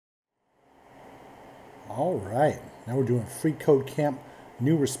All right, now we're doing free code camp,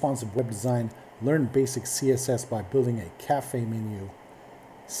 new responsive web design, learn basic CSS by building a cafe menu,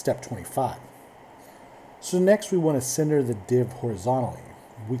 step 25. So next we want to center the div horizontally.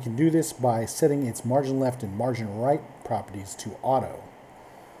 We can do this by setting its margin left and margin right properties to auto.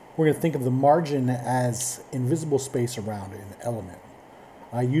 We're going to think of the margin as invisible space around an element.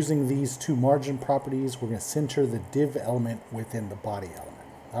 Using these two margin properties, we're going to center the div element within the body element.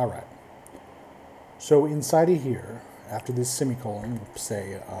 All right. So inside of here, after this semicolon, we'll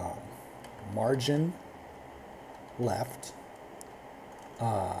say margin left,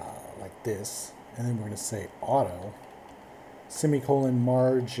 like this, and then we're going to say auto, semicolon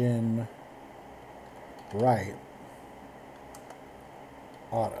margin right,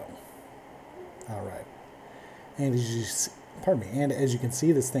 auto. All right. And as you see, and as you can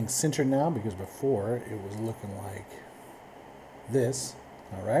see, this thing's centered now because before it was looking like this.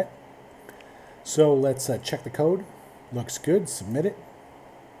 All right. So let's check the code. Looks good. Submit it.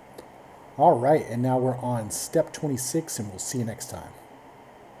 All right. And now we're on step 26, and we'll see you next time.